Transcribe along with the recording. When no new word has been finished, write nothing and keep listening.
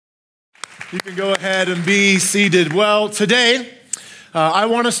You can go ahead and be seated. Well, today, I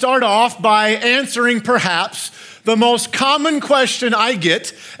want to start off by answering perhaps the most common question I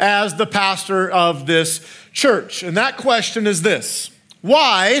get as the pastor of this church. And that question is this: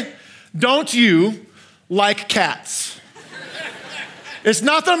 why don't you like cats? It's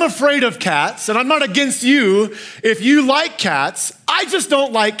not that I'm afraid of cats, and I'm not against you if you like cats. I just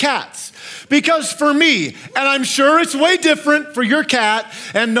don't like cats. Because for me, and I'm sure it's way different for your cat,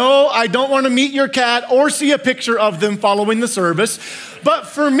 and no, I don't want to meet your cat or see a picture of them following the service, but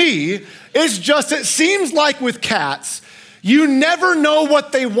for me, it's just, it seems like with cats, you never know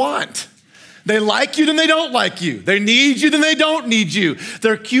what they want. They like you, then they don't like you. They need you, then they don't need you.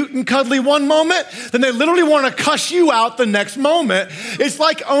 They're cute and cuddly one moment, then they literally want to cuss you out the next moment. It's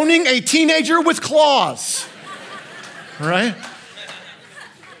like owning a teenager with claws, right?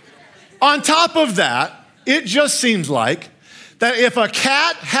 On top of that, it just seems like that if a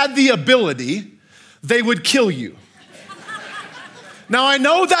cat had the ability, they would kill you. Now, I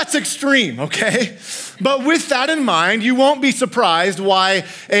know that's extreme, okay? But with that in mind, you won't be surprised why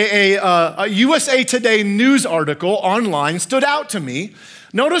a USA Today news article online stood out to me.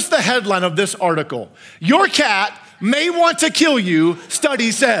 Notice the headline of this article: "Your cat may want to kill you, study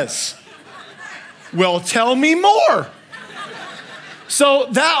says." Well, tell me more. So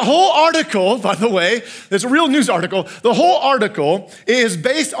that whole article, by the way, it's a real news article. The whole article is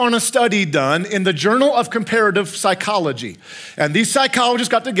based on a study done in the Journal of Comparative Psychology. And these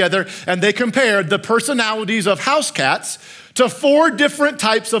psychologists got together and they compared the personalities of house cats to 4 different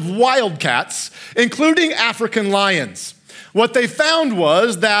types of wild cats, including African lions. What they found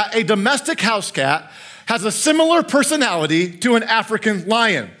was that a domestic house cat has a similar personality to an African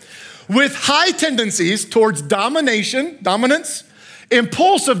lion, with high tendencies towards dominance,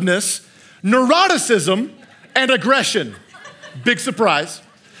 impulsiveness, neuroticism, and aggression. Big surprise.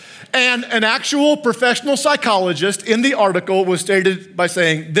 And an actual professional psychologist in the article was stated by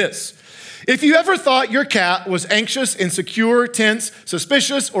saying this: "If you ever thought your cat was anxious, insecure, tense,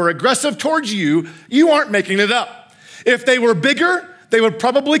 suspicious, or aggressive towards you, you aren't making it up. If they were bigger, they would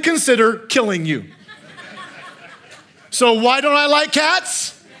probably consider killing you." So why don't I like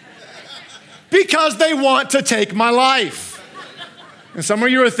cats? Because they want to take my life. And some of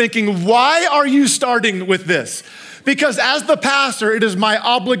you are thinking, why are you starting with this? Because as the pastor, it is my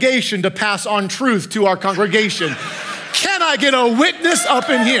obligation to pass on truth to our congregation. Can I get a witness up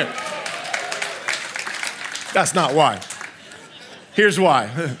in here? That's not why. Here's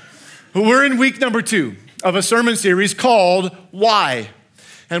why. We're in week number 2 of a sermon series called Why?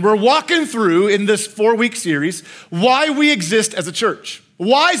 And we're walking through in this 4-week series why we exist as a church.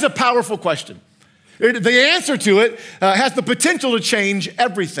 Why is a powerful question. The answer to it has the potential to change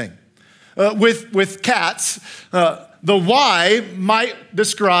everything. With cats, the why might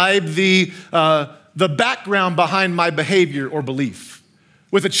describe the background behind my behavior or belief.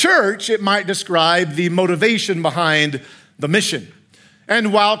 With a church, it might describe the motivation behind the mission.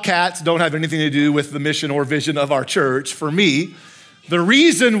 And while cats don't have anything to do with the mission or vision of our church, for me, the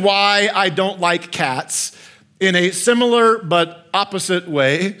reason why I don't like cats in a similar but opposite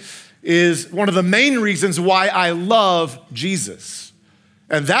way is one of the main reasons why I love Jesus.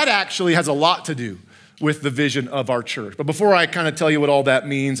 And that actually has a lot to do with the vision of our church. But before I kind of tell you what all that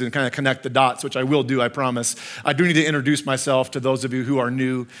means and kind of connect the dots, which I will do, I promise, I do need to introduce myself to those of you who are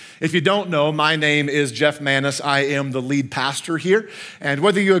new. If you don't know, my name is Jeff Mannis. I am the lead pastor here. And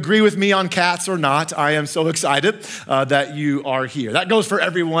whether you agree with me on cats or not, I am so excited that you are here. That goes for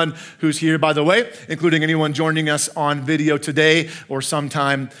everyone who's here, by the way, including anyone joining us on video today or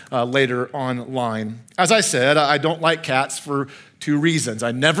sometime later online. As I said, I don't like cats for 2 reasons.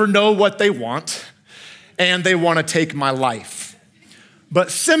 I never know what they want, and they want to take my life.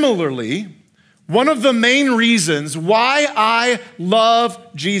 But similarly, one of the main reasons why I love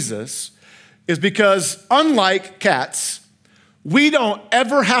Jesus is because, unlike cats, we don't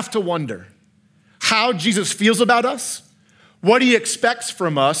ever have to wonder how Jesus feels about us, what he expects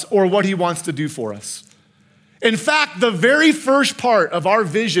from us, or what he wants to do for us. In fact, the very first part of our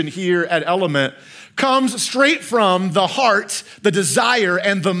vision here at Element comes straight from the heart, the desire,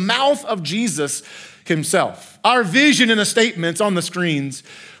 and the mouth of Jesus himself. Our vision in the statements on the screens: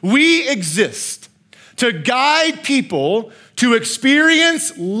 we exist to guide people to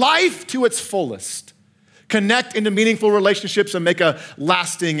experience life to its fullest, connect into meaningful relationships, and make a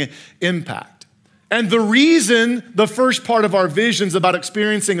lasting impact. And the reason the first part of our vision is about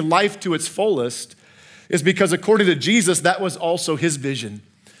experiencing life to its fullest is because, according to Jesus, that was also his vision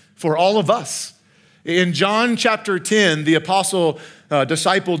for all of us. In John chapter 10, the apostle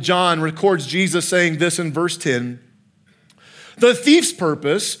disciple John records Jesus saying this in verse 10: The thief's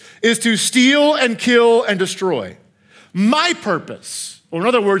purpose is to steal and kill and destroy. My purpose, or in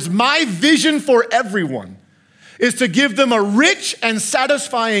other words, my vision for everyone, is to give them a rich and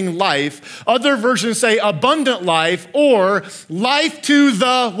satisfying life. Other versions say abundant life, or life to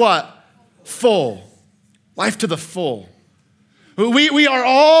the what? Full. Life to the full. We are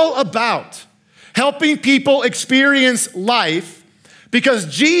all about helping people experience life because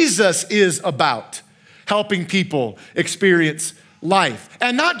Jesus is about helping people experience life.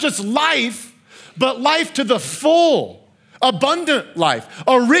 And not just life, but life to the full. Abundant life,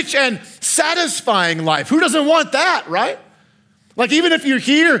 a rich and satisfying life. Who doesn't want that, right? Like even if you're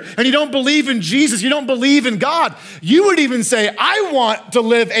here and you don't believe in Jesus, you don't believe in God, you would even say, I want to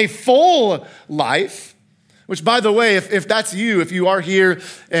live a full life. Which, by the way, if that's you, if you are here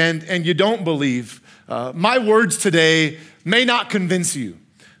and you don't believe, my words today may not convince you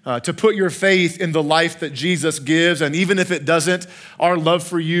to put your faith in the life that Jesus gives. And even if it doesn't, our love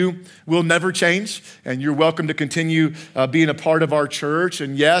for you will never change. And you're welcome to continue being a part of our church.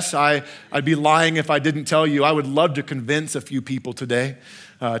 And yes, I'd be lying if I didn't tell you, I would love to convince a few people today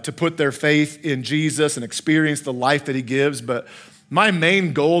to put their faith in Jesus and experience the life that he gives. But my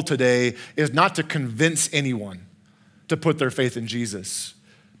main goal today is not to convince anyone to put their faith in Jesus.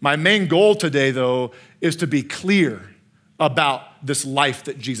 My main goal today, though, is to be clear about this life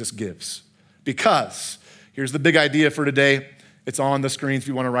that Jesus gives. Because, here's the big idea for today. It's on the screens if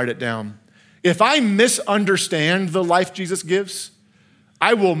you want to write it down. If I misunderstand the life Jesus gives,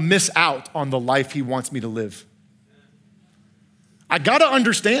 I will miss out on the life he wants me to live. I got to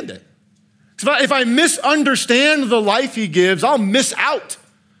understand it. So if I misunderstand the life he gives, I'll miss out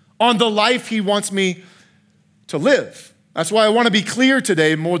on the life he wants me to live. That's why I want to be clear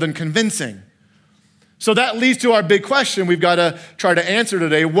today more than convincing. So that leads to our big question we've got to try to answer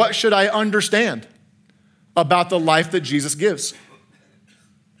today. What should I understand about the life that Jesus gives?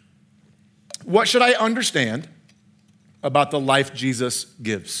 What should I understand about the life Jesus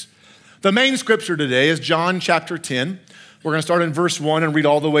gives? The main scripture today is John chapter 10. We're going to start in verse 1 and read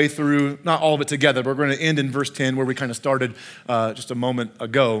all the way through, not all of it together, but we're going to end in verse 10 where we kind of started just a moment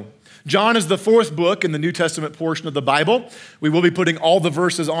ago. John is the fourth book in the New Testament portion of the Bible. We will be putting all the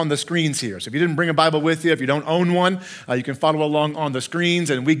verses on the screens here. So if you didn't bring a Bible with you, if you don't own one, you can follow along on the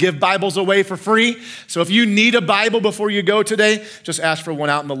screens. And we give Bibles away for free. So if you need a Bible before you go today, just ask for one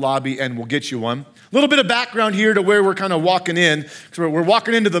out in the lobby and we'll get you one. A little bit of background here to where we're kind of walking in. So we're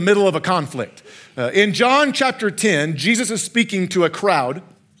walking into the middle of a conflict. In John chapter 10, Jesus is speaking to a crowd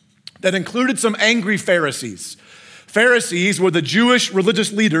that included some angry Pharisees. Pharisees were the Jewish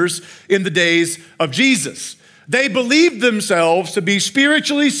religious leaders in the days of Jesus. They believed themselves to be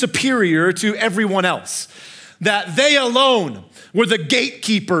spiritually superior to everyone else, that they alone were the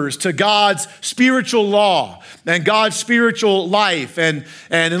gatekeepers to God's spiritual law and God's spiritual life. And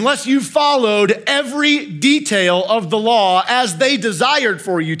unless you followed every detail of the law as they desired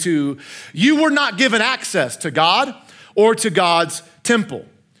for you to, you were not given access to God or to God's temple.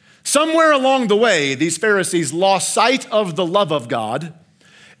 Somewhere along the way, these Pharisees lost sight of the love of God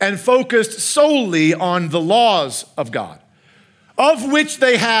and focused solely on the laws of God, of which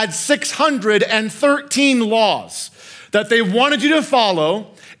they had 613 laws that they wanted you to follow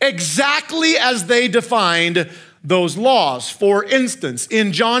exactly as they defined those laws. For instance,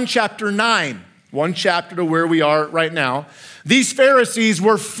 in John chapter 9, one chapter to where we are right now, these Pharisees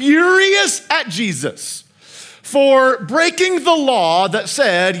were furious at Jesus for breaking the law that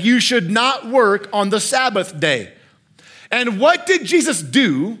said you should not work on the Sabbath day. And what did Jesus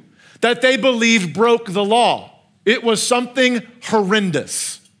do that they believed broke the law? It was something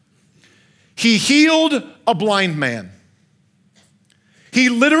horrendous. He healed a blind man. He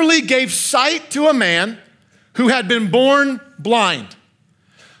literally gave sight to a man who had been born blind.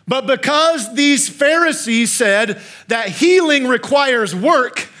 But because these Pharisees said that healing requires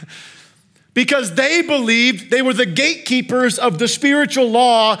work, because they believed they were the gatekeepers of the spiritual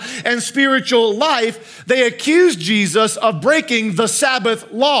law and spiritual life, they accused Jesus of breaking the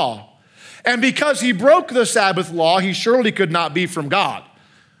Sabbath law. And because he broke the Sabbath law, he surely could not be from God,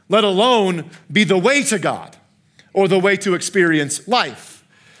 let alone be the way to God or the way to experience life.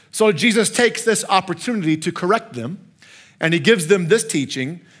 So Jesus takes this opportunity to correct them, and he gives them this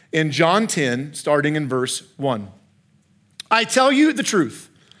teaching in John 10, starting in verse 1. I tell you the truth.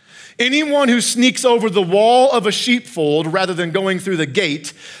 Anyone who sneaks over the wall of a sheepfold rather than going through the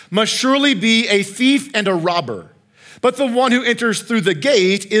gate must surely be a thief and a robber. But the one who enters through the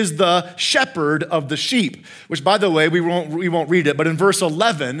gate is the shepherd of the sheep, which, by the way, we won't read it, but in verse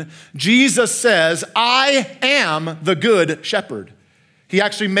 11, Jesus says, I am the good shepherd. He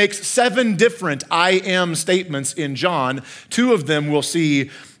actually makes 7 different I am statements in John. 2 of them we'll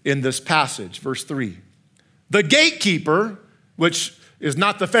see in this passage. Verse 3. The gatekeeper, which is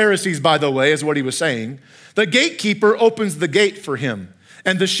not the Pharisees, by the way, is what he was saying. The gatekeeper opens the gate for him,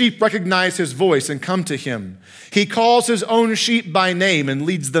 and the sheep recognize his voice and come to him. He calls his own sheep by name and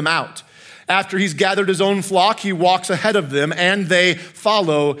leads them out. After he's gathered his own flock, he walks ahead of them, and they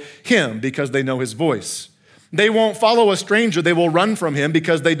follow him because they know his voice. They won't follow a stranger. They will run from him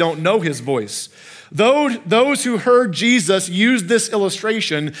because they don't know his voice. Those who heard Jesus use this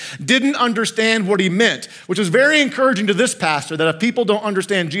illustration didn't understand what he meant, which is very encouraging to this pastor, that if people don't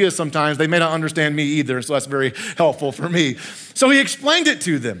understand Jesus sometimes, they may not understand me either, so that's very helpful for me. So he explained it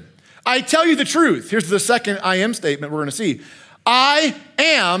to them. I tell you the truth. Here's the second I am statement we're going to see. I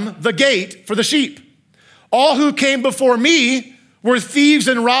am the gate for the sheep. All who came before me were thieves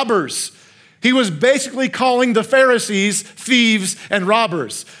and robbers. He was basically calling the Pharisees thieves and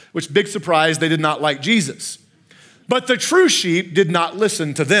robbers, which, big surprise, they did not like Jesus. But the true sheep did not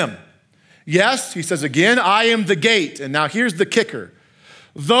listen to them. Yes, he says again, I am the gate. And now here's the kicker.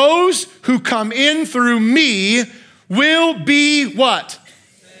 Those who come in through me will be what?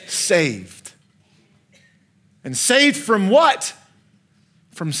 Saved. And saved from what?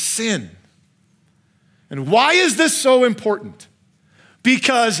 From sin. And why is this so important?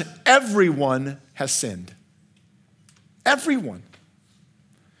 Because everyone has sinned. Everyone.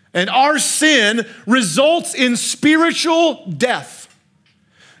 And our sin results in spiritual death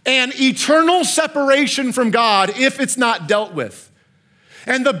and eternal separation from God if it's not dealt with.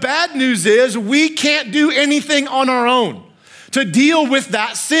 And the bad news is we can't do anything on our own to deal with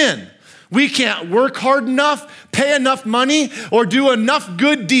that sin. We can't work hard enough, pay enough money, or do enough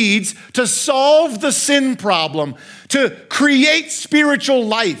good deeds to solve the sin problem, to create spiritual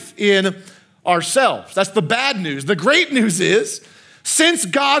life in ourselves. That's the bad news. The great news is, since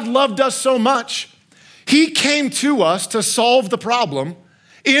God loved us so much, he came to us to solve the problem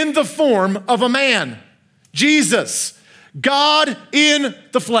in the form of a man, Jesus, God in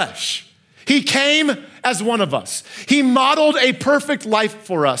the flesh. He came as one of us. He modeled a perfect life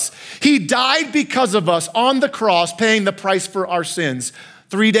for us. He died because of us on the cross, paying the price for our sins.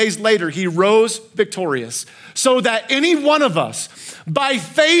 3 days later, he rose victorious so that any one of us, by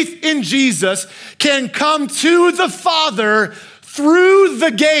faith in Jesus, can come to the Father through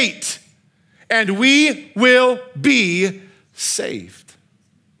the gate, and we will be saved.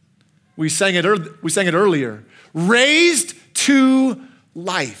 We sang it earlier. Raised to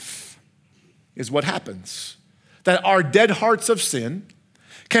life is what happens. That our dead hearts of sin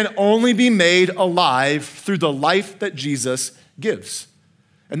can only be made alive through the life that Jesus gives.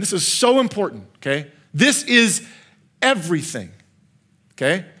 And this is so important, okay? This is everything,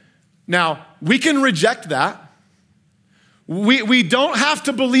 okay? Now, we can reject that. We don't have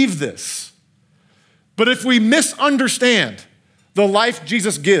to believe this. But if we misunderstand the life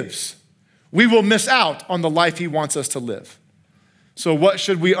Jesus gives, we will miss out on the life he wants us to live. So what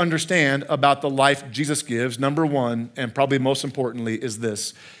should we understand about the life Jesus gives? Number one, and probably most importantly, is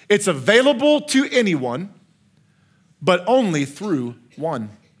this. It's available to anyone, but only through one.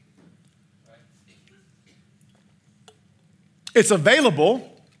 It's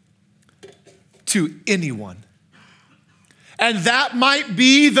available to anyone. And that might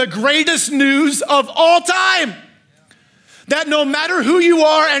be the greatest news of all time. That no matter who you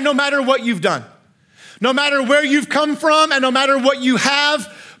are and no matter what you've done, no matter where you've come from and no matter what you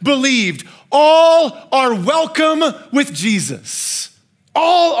have believed, all are welcome with Jesus.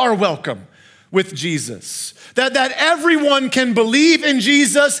 All are welcome with Jesus. That everyone can believe in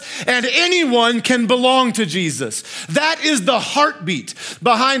Jesus and anyone can belong to Jesus. That is the heartbeat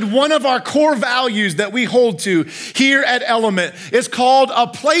behind one of our core values that we hold to here at Element. It's called a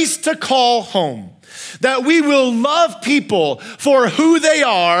place to call home. That we will love people for who they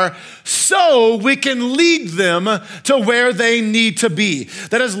are so we can lead them to where they need to be.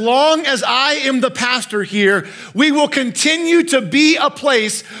 That as long as I am the pastor here, we will continue to be a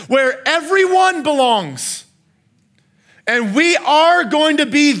place where everyone belongs. And we are going to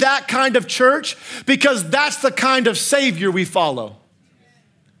be that kind of church because that's the kind of Savior we follow.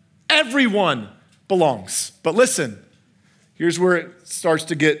 Everyone belongs. But listen, here's where it starts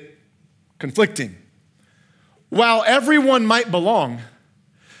to get conflicting. While everyone might belong,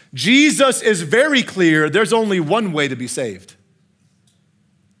 Jesus is very clear there's only one way to be saved.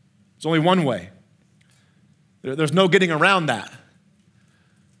 There's only one way. There's no getting around that.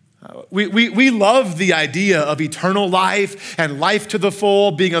 We love the idea of eternal life and life to the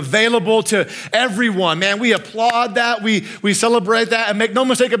full being available to everyone. Man, we applaud that. We celebrate that, and make no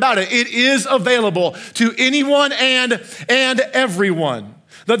mistake about it. It is available to anyone and everyone.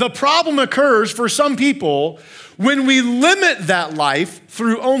 The problem occurs for some people when we limit that life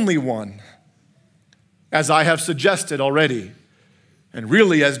through only one, as I have suggested already, and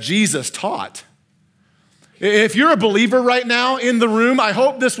really as Jesus taught. If you're a believer right now in the room, I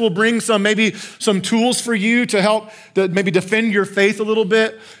hope this will bring some tools for you to help to maybe defend your faith a little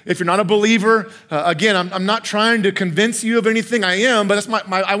bit. If you're not a believer, again, I'm not trying to convince you of anything. I am, but that's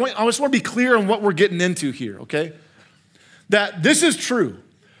I just want to be clear on what we're getting into here, okay? That this is true.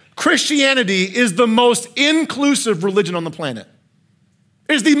 Christianity is the most inclusive religion on the planet.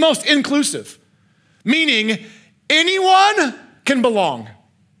 It is the most inclusive, meaning anyone can belong.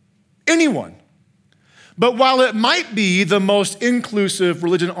 Anyone. But while it might be the most inclusive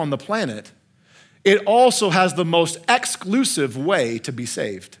religion on the planet, it also has the most exclusive way to be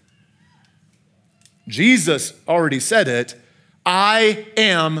saved. Jesus already said it, I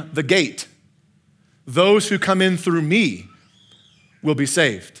am the gate. Those who come in through me will be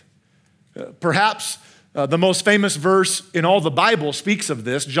saved. Perhaps the most famous verse in all the Bible speaks of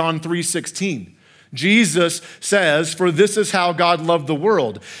this, John 3:16. Jesus says, for this is how God loved the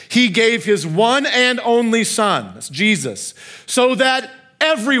world. He gave his one and only son, that's Jesus, so that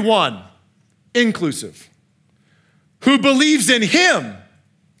everyone, inclusive, who believes in him,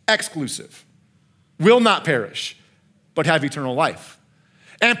 exclusive, will not perish, but have eternal life.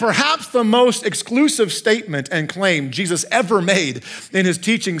 And perhaps the most exclusive statement and claim Jesus ever made in his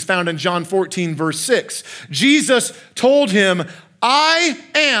teachings found in John 14, verse 6. Jesus told him, I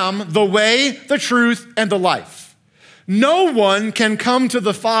am the way, the truth, and the life. No one can come to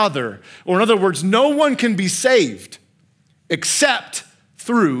the Father, or in other words, no one can be saved except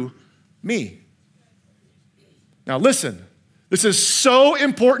through me. Now listen, this is so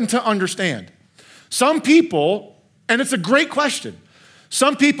important to understand. Some people, and it's a great question,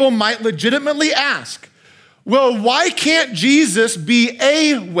 some people might legitimately ask, well, why can't Jesus be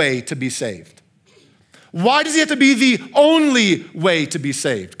a way to be saved? Why does he have to be the only way to be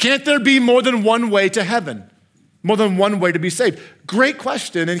saved? Can't there be more than one way to heaven? More than one way to be saved? Great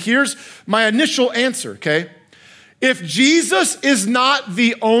question, and here's my initial answer, okay? If Jesus is not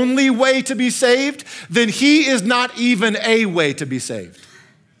the only way to be saved, then he is not even a way to be saved.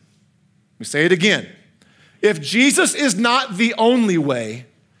 Let me say it again. If Jesus is not the only way,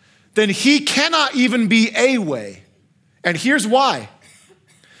 then he cannot even be a way. And here's why.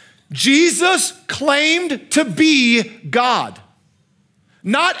 Jesus claimed to be God.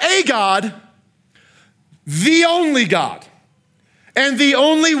 Not a God, the only God, and the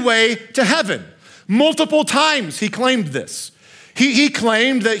only way to heaven. Multiple times he claimed this. He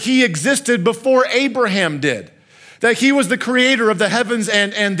claimed that he existed before Abraham did, that he was the creator of the heavens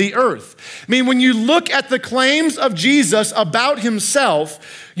and the earth. I mean, when you look at the claims of Jesus about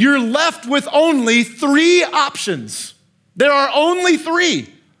himself, you're left with only three options. There are only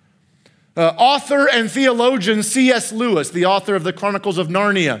three. Author and theologian C.S. Lewis, the author of the Chronicles of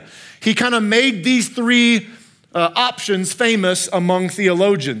Narnia, he kind of made these three options famous among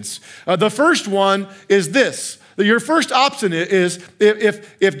theologians. The first one is this. Your first option is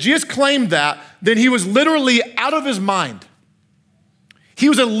if Jesus claimed that, then he was literally out of his mind. He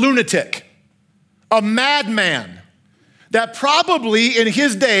was a lunatic, a madman that probably in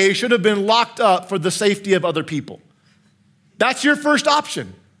his day should have been locked up for the safety of other people. That's your first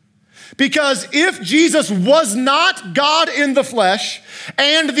option. Because if Jesus was not God in the flesh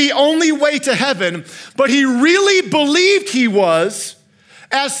and the only way to heaven, but he really believed he was,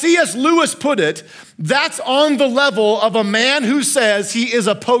 as C.S. Lewis put it, that's on the level of a man who says he is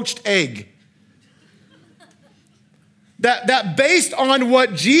a poached egg. That based on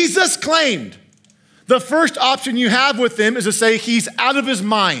what Jesus claimed, the first option you have with him is to say he's out of his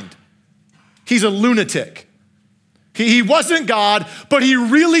mind. He's a lunatic. He wasn't God, but he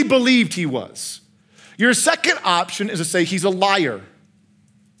really believed he was. Your second option is to say he's a liar.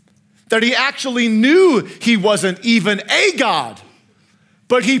 That he actually knew he wasn't even a God,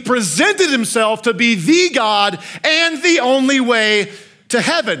 but he presented himself to be the God and the only way to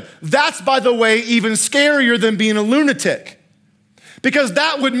heaven. That's, by the way, even scarier than being a lunatic. Because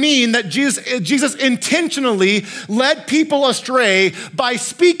that would mean that Jesus intentionally led people astray by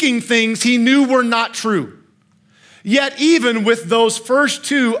speaking things he knew were not true. Yet even with those first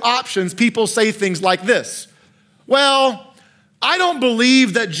two options, people say things like this. Well, I don't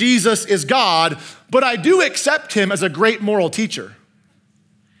believe that Jesus is God, but I do accept him as a great moral teacher.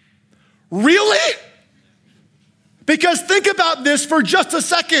 Really? Because think about this for just a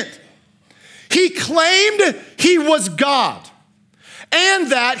second. He claimed he was God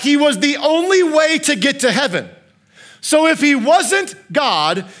and that he was the only way to get to heaven. So if he wasn't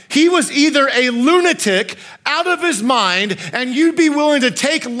God, he was either a lunatic out of his mind, and you'd be willing to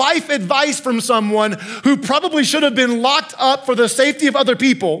take life advice from someone who probably should have been locked up for the safety of other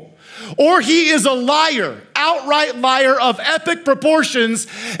people, or he is a liar, outright liar of epic proportions,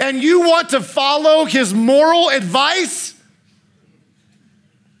 and you want to follow his moral advice.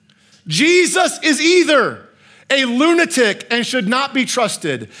 Jesus is either a lunatic and should not be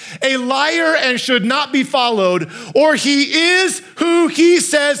trusted, a liar and should not be followed, or he is who he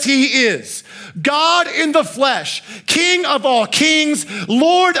says he is. God in the flesh, King of all kings,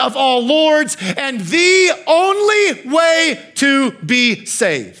 Lord of all lords, and the only way to be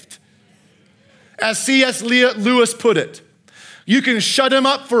saved. As C.S. Lewis put it, you can shut him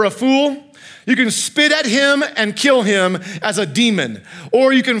up for a fool, you can spit at him and kill him as a demon,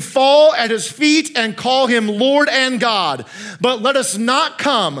 or you can fall at his feet and call him Lord and God. But let us not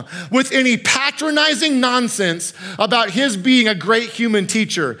come with any patronizing nonsense about his being a great human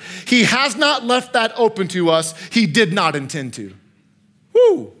teacher. He has not left that open to us. He did not intend to.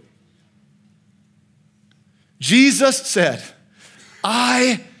 Woo! Jesus said,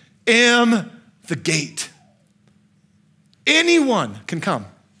 I am the gate. Anyone can come.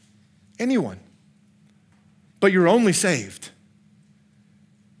 Anyone. But you're only saved.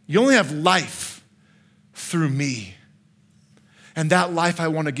 You only have life through me. And that life I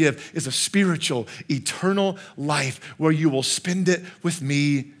want to give is a spiritual, eternal life where you will spend it with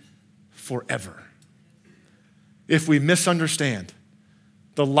me forever. If we misunderstand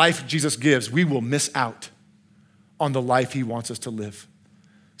the life Jesus gives, we will miss out on the life he wants us to live.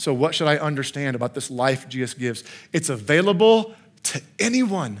 So what should I understand about this life Jesus gives? It's available to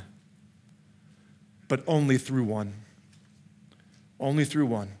anyone, but only through one. Only through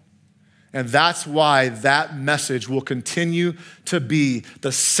one. And that's why that message will continue to be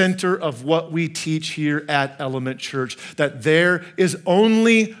the center of what we teach here at Element Church, that there is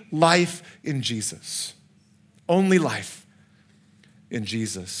only life in Jesus. Only life in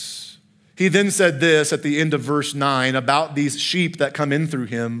Jesus. He then said this at the end of verse 9 about these sheep that come in through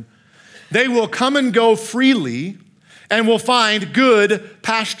him. They will come and go freely and will find good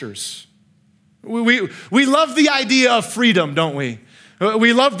pastures. We love the idea of freedom, don't we?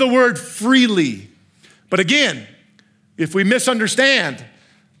 We love the word freely. But again, if we misunderstand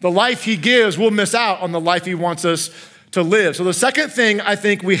the life he gives, we'll miss out on the life he wants us to live. So the second thing I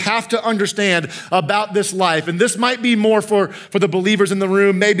think we have to understand about this life, and this might be more for the believers in the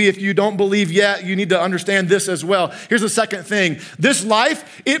room. Maybe if you don't believe yet, you need to understand this as well. Here's the second thing. This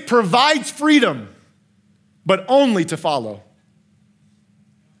life, it provides freedom, but only to follow.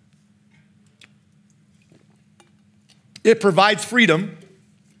 It provides freedom,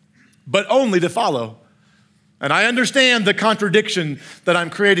 but only to follow. And I understand the contradiction that I'm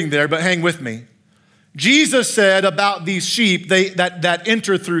creating there, but hang with me. Jesus said about these sheep that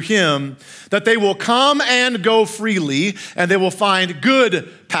enter through him, that they will come and go freely, and they will find good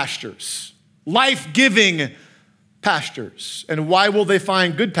pastures, life-giving pastures. And why will they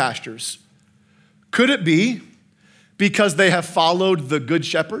find good pastures? Could it be because they have followed the good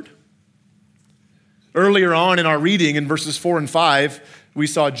shepherd? Earlier on in our reading in verses 4 and 5, we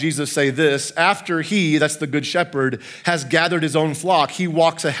saw Jesus say this, after he, that's the good shepherd, has gathered his own flock, he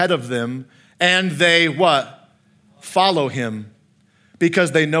walks ahead of them, and they what? Follow him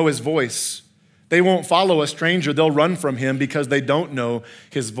because they know his voice. They won't follow a stranger. They'll run from him because they don't know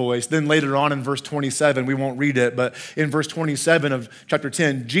his voice. Then later on in verse 27, we won't read it, but in verse 27 of chapter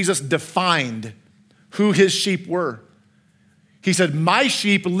 10, Jesus defined who his sheep were. He said, my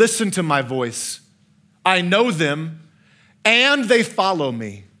sheep listen to my voice. I know them, and they follow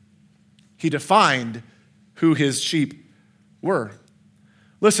me. He defined who his sheep were.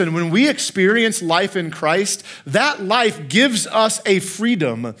 Listen, when we experience life in Christ, that life gives us a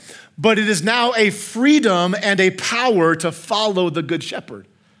freedom, but it is now a freedom and a power to follow the Good Shepherd.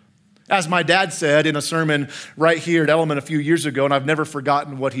 As my dad said in a sermon right here at Element a few years ago, and I've never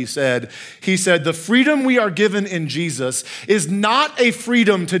forgotten what he said, the freedom we are given in Jesus is not a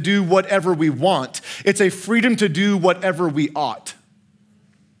freedom to do whatever we want. It's a freedom to do whatever we ought.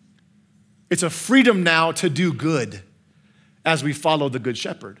 It's a freedom now to do good as we follow the Good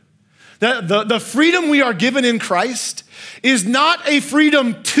Shepherd. The freedom we are given in Christ is not a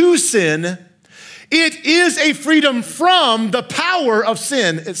freedom to sin. It is a freedom from the power of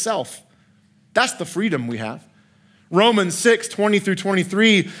sin itself. That's the freedom we have. Romans 6, 20 through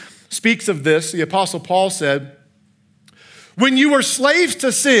 23 speaks of this. The Apostle Paul said, when you were slaves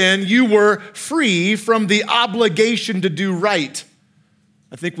to sin, you were free from the obligation to do right.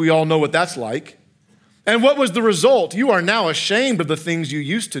 I think we all know what that's like. And what was the result? You are now ashamed of the things you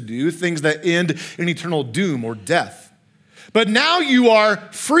used to do, things that end in eternal doom or death. But now you are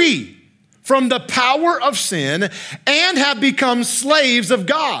free from the power of sin and have become slaves of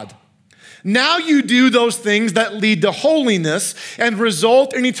God. Now you do those things that lead to holiness and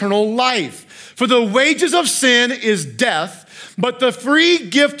result in eternal life. For the wages of sin is death, but the free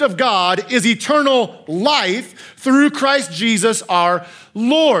gift of God is eternal life through Christ Jesus our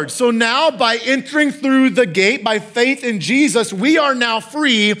Lord. So now by entering through the gate, by faith in Jesus, we are now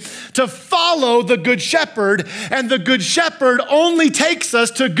free to follow the Good Shepherd, and the Good Shepherd only takes us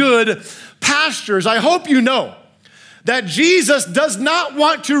to good pastures. I hope you know that Jesus does not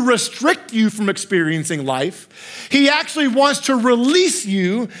want to restrict you from experiencing life. He actually wants to release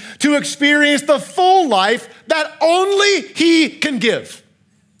you to experience the full life that only He can give.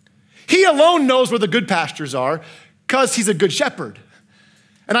 He alone knows where the good pastures are because He's a good shepherd.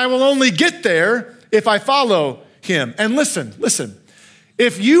 And I will only get there if I follow Him. And listen,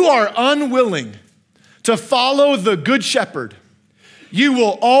 if you are unwilling to follow the good shepherd, you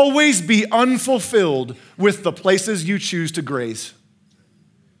will always be unfulfilled with the places you choose to graze.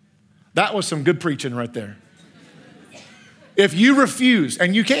 That was some good preaching right there. If you refuse,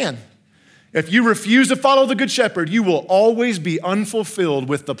 and you can, if you refuse to follow the Good Shepherd, you will always be unfulfilled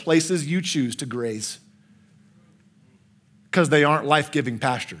with the places you choose to graze because they aren't life-giving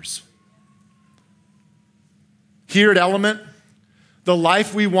pastures. Here at Element, the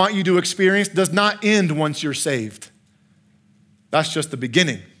life we want you to experience does not end once you're saved. That's just the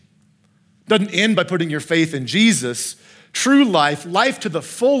beginning. It doesn't end by putting your faith in Jesus. True life, life to the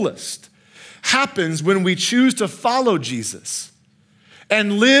fullest, happens when we choose to follow Jesus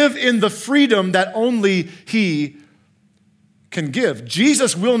and live in the freedom that only He can give.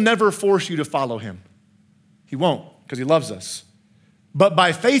 Jesus will never force you to follow Him. He won't, because He loves us. But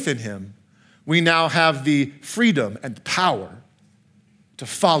by faith in Him, we now have the freedom and the power to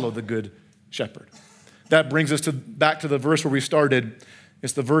follow the Good Shepherd. That brings us back to the verse where we started.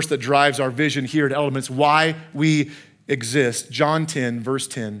 It's the verse that drives our vision here at Elements, why we exist. John 10, verse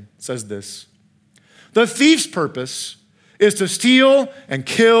 10 says this: "The thief's purpose is to steal and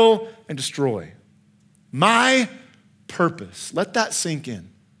kill and destroy. My purpose," let that sink in.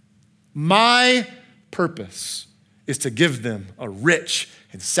 My purpose is to give them a rich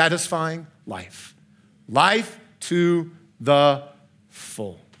and satisfying life. Life to the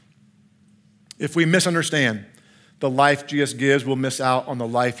full. If we misunderstand the life Jesus gives, we'll miss out on the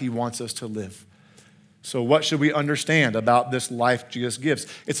life He wants us to live. So what should we understand about this life Jesus gives?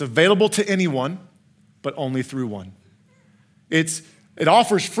 It's available to anyone, but only through one. It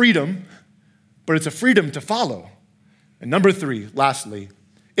offers freedom, but it's a freedom to follow. And number 3, lastly,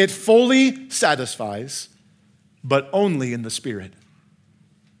 it fully satisfies, but only in the Spirit.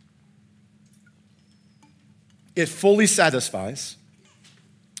 It fully satisfies,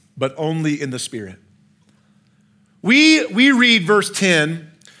 but only in the Spirit. We read verse 10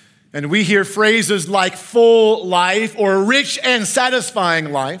 and we hear phrases like full life or rich and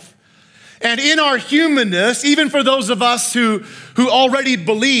satisfying life. And in our humanness, even for those of us who already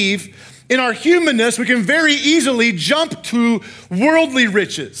believe, in our humanness, we can very easily jump to worldly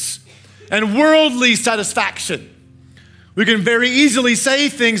riches and worldly satisfaction. We can very easily say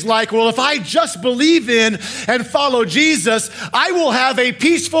things like, well, if I just believe in and follow Jesus, I will have a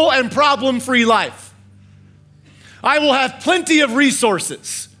peaceful and problem-free life. I will have plenty of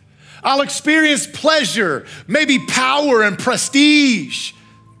resources. I'll experience pleasure, maybe power and prestige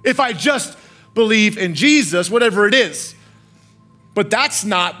if I just believe in Jesus, whatever it is. But that's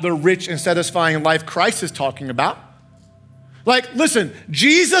not the rich and satisfying life Christ is talking about. Like, listen,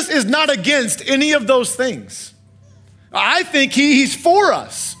 Jesus is not against any of those things. I think He's for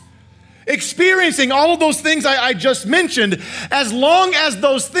us. Experiencing all of those things I just mentioned, as long as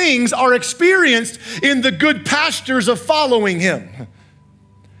those things are experienced in the good pastures of following Him.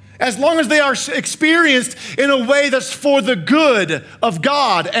 As long as they are experienced in a way that's for the good of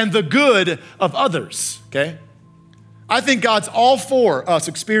God and the good of others, okay? I think God's all for us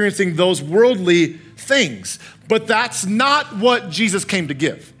experiencing those worldly things, but that's not what Jesus came to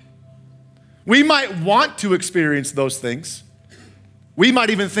give. We might want to experience those things. We might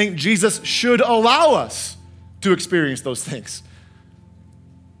even think Jesus should allow us to experience those things.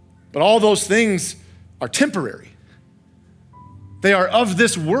 But all those things are temporary. They are of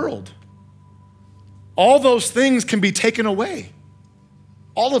this world. All those things can be taken away.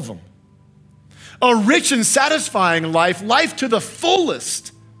 All of them. A rich and satisfying life, life to the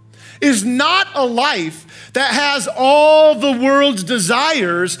fullest, is not a life that has all the world's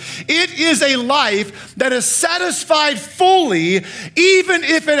desires. It is a life that is satisfied fully, even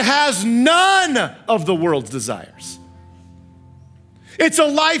if it has none of the world's desires. It's a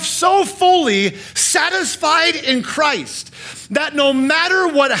life so fully satisfied in Christ that no matter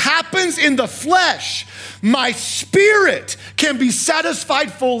what happens in the flesh, my spirit can be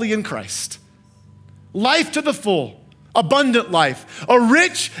satisfied fully in Christ. Life to the full, abundant life, a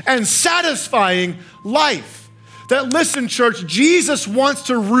rich and satisfying life. That, listen, church, Jesus wants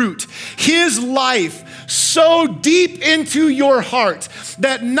to root his life so deep into your heart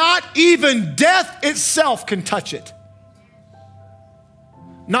that not even death itself can touch it.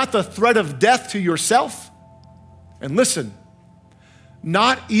 Not the threat of death to yourself. And listen,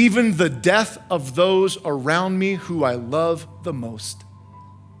 not even the death of those around me who I love the most.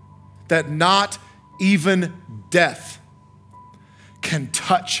 That not even death can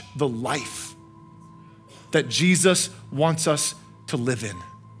touch the life that Jesus wants us to live in.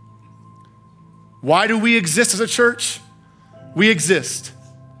 Why do we exist as a church? We exist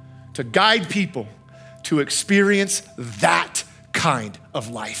to guide people to experience that kind of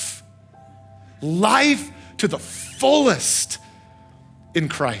life. Life to the fullest in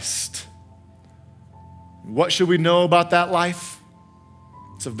Christ. What should we know about that life?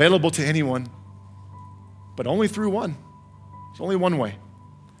 It's available to anyone, but only through one. There's only one way.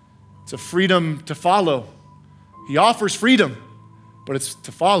 It's a freedom to follow. He offers freedom, but it's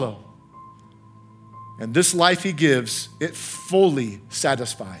to follow. And this life he gives, it fully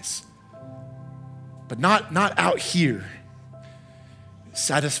satisfies. But not out here. It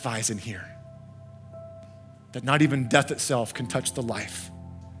satisfies in here. That not even death itself can touch the life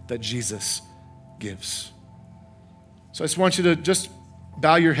that Jesus gives. So I just want you to just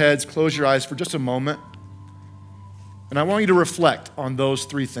bow your heads, close your eyes for just a moment. And I want you to reflect on those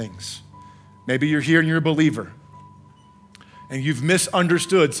three things. Maybe you're here and you're a believer and you've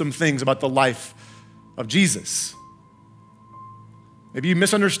misunderstood some things about the life of Jesus. Maybe you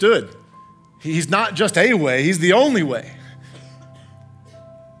misunderstood. He's not just a way, he's the only way.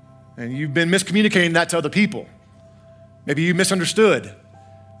 And you've been miscommunicating that to other people. Maybe you misunderstood.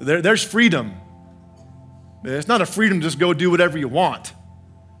 There's freedom. It's not a freedom to just go do whatever you want.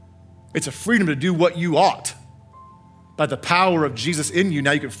 It's a freedom to do what you ought. By the power of Jesus in you,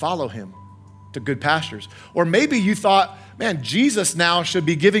 now you can follow him to good pastures. Or maybe you thought, man, Jesus now should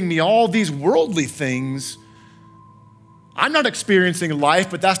be giving me all these worldly things. I'm not experiencing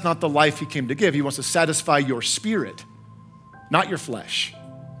life, but that's not the life he came to give. He wants to satisfy your spirit, not your flesh.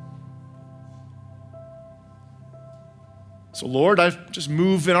 So Lord, I just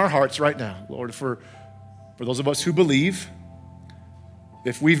move in our hearts right now. Lord, for those of us who believe,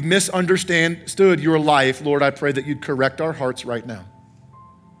 if we've misunderstood your life, Lord, I pray that you'd correct our hearts right now.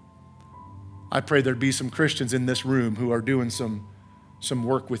 I pray there'd be some Christians in this room who are doing some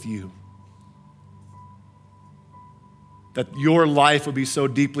work with you. That your life would be so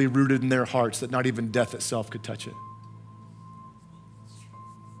deeply rooted in their hearts that not even death itself could touch it.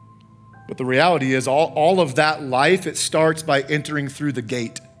 But the reality is all of that life, it starts by entering through the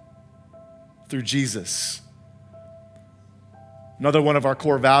gate, through Jesus. Another one of our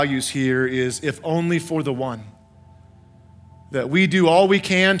core values here is if only for the one. That we do all we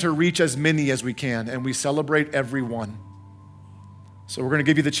can to reach as many as we can, and we celebrate every one. So we're going to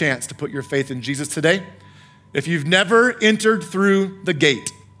give you the chance to put your faith in Jesus today. If you've never entered through the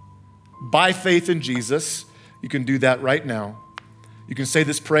gate by faith in Jesus, you can do that right now. You can say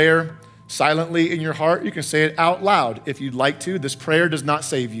this prayer silently in your heart. You can say it out loud if you'd like to. This prayer does not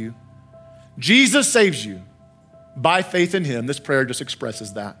save you. Jesus saves you by faith in him. This prayer just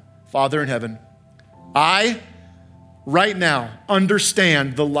expresses that. Father in heaven, I right now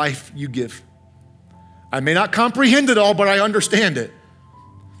understand the life you give. I may not comprehend it all, but I understand it.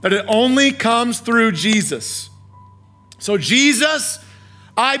 That it only comes through Jesus. So Jesus,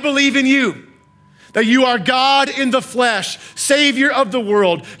 I believe in you. That you are God in the flesh, Savior of the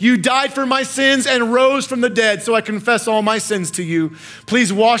world. You died for my sins and rose from the dead, so I confess all my sins to you.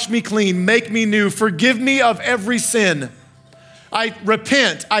 Please wash me clean, make me new, forgive me of every sin. I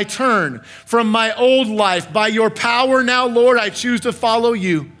repent, I turn from my old life. By your power now, Lord, I choose to follow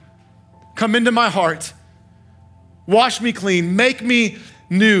you. Come into my heart. Wash me clean, make me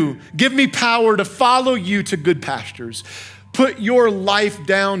new. Give me power to follow you to good pastures. Put your life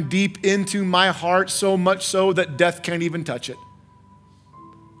down deep into my heart, so much so that death can't even touch it.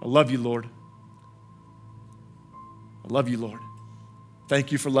 I love you, Lord. I love you, Lord.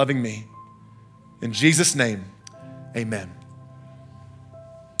 Thank you for loving me. In Jesus' name, amen.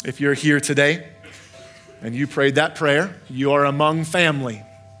 If you're here today and you prayed that prayer, you are among family.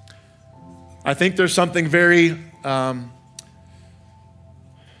 I think there's something very,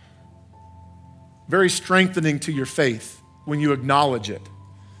 very strengthening to your faith when you acknowledge it.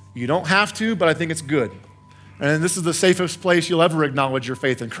 You don't have to, but I think it's good. And this is the safest place you'll ever acknowledge your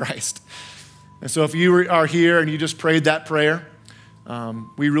faith in Christ. And so if you are here and you just prayed that prayer,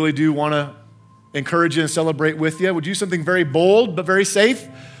 we really do want to encourage you and celebrate with you. Would you do something very bold but very safe?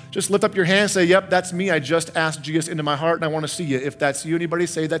 Just lift up your hand and say, yep, that's me. I just asked Jesus into my heart and I want to see you. If that's you, anybody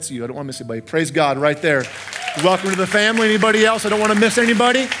say that's you. I don't want to miss anybody. Praise God right there. Welcome to the family. Anybody else? I don't want to miss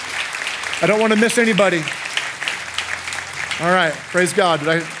anybody. I don't want to miss anybody. All right, praise God.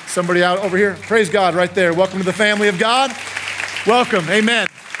 Did somebody out over here? Praise God right there. Welcome to the family of God. Welcome, amen.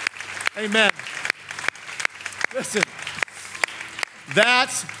 Amen. Listen,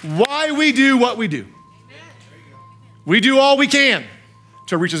 that's why we do what we do. We do all we can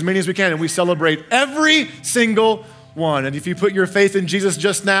to reach as many as we can, and we celebrate every single one. And if you put your faith in Jesus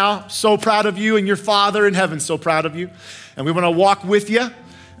just now, so proud of you, and your Father in heaven, so proud of you. And we want to walk with you.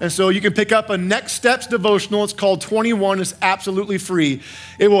 And so you can pick up a Next Steps devotional. It's called 21. It's absolutely free.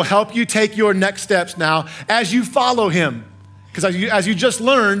 It will help you take your next steps now as you follow him. Because as you just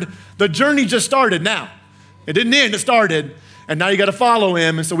learned, the journey just started now. It didn't end, it started. And now you got to follow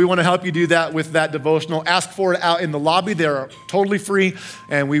him. And so we want to help you do that with that devotional. Ask for it out in the lobby. They're totally free,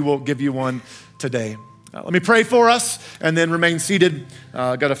 and we will give you one today. Let me pray for us and then remain seated.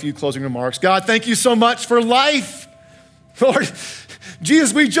 Got a few closing remarks. God, thank you so much for life. Lord,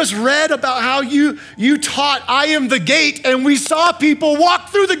 Jesus, we just read about how you taught, I am the gate, and we saw people walk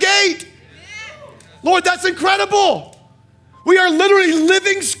through the gate. Lord, that's incredible. We are literally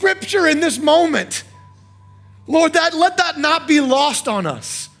living scripture in this moment. Lord, let that not be lost on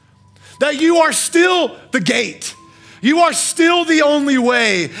us, that you are still the gate. You are still the only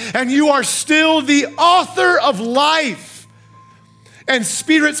way, and you are still the author of life. And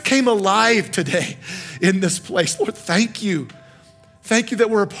spirits came alive today in this place. Lord, thank you. Thank you that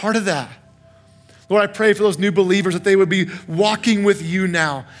we're a part of that. Lord, I pray for those new believers that they would be walking with you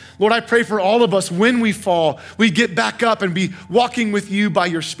now. Lord, I pray for all of us when we fall, we get back up and be walking with you by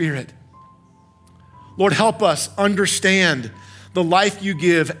your Spirit. Lord, help us understand the life you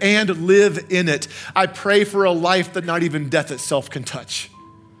give and live in it. I pray for a life that not even death itself can touch.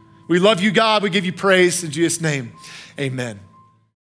 We love you, God. We give you praise in Jesus' name. Amen.